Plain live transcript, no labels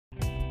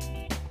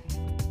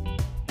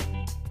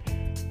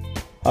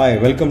Hi,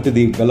 welcome to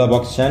the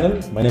Gallabox channel.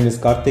 My name is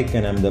Karthik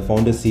and I'm the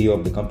founder CEO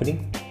of the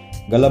company.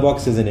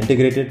 Gallabox is an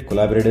integrated,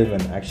 collaborative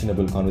and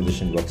actionable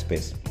conversation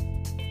workspace.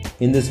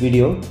 In this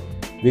video,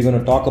 we're going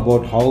to talk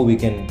about how we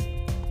can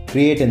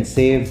create and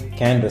save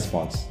canned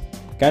response.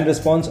 Canned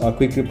response or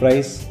quick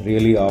replies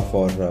really are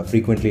for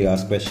frequently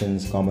asked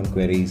questions, common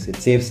queries. It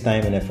saves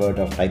time and effort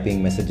of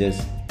typing messages.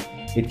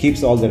 It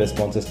keeps all the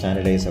responses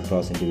standardized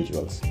across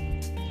individuals.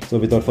 So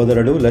without further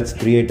ado, let's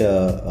create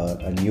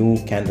a new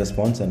canned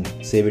response and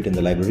save it in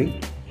the library.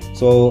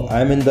 So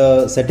I'm in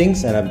the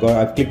settings and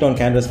I've clicked on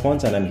canned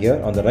response and I'm here.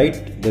 On the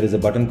right, there is a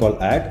button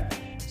called add.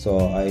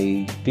 So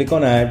I click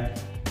on add.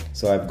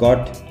 So I've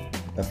got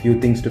a few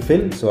things to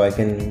fill. So I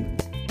can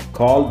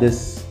call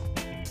this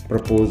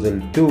proposal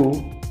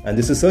 2, and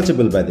this is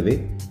searchable by the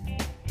way.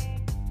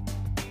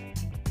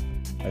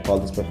 I call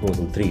this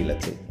proposal 3,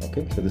 let's say.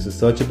 Okay, so this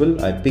is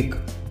searchable. I pick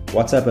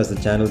WhatsApp as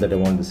the channel that I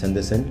want to send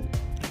this in,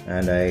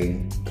 and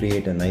I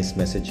create a nice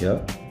message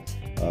here.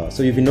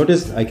 So if you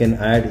notice, I can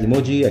add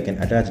emoji, I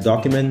can attach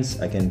documents,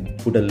 I can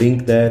put a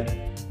link there,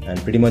 and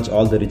pretty much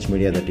all the rich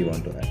media that you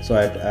want to add. So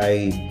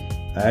I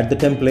add the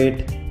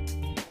template,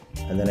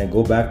 and then I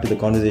go back to the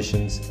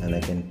conversations, and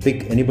I can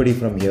pick anybody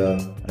from here.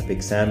 I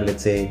pick Sam,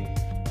 let's say,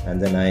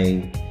 and then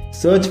I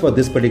search for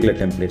this particular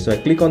template. So I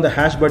click on the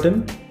hash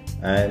button,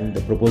 and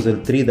the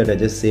proposal 3 that I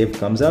just saved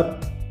comes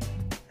up,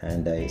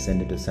 and I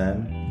send it to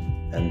Sam,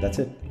 and that's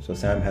it. So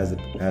Sam has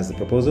the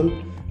proposal,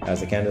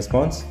 has the canned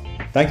response.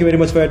 Thank you very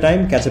much for your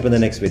time. Catch up in the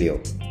next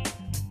video.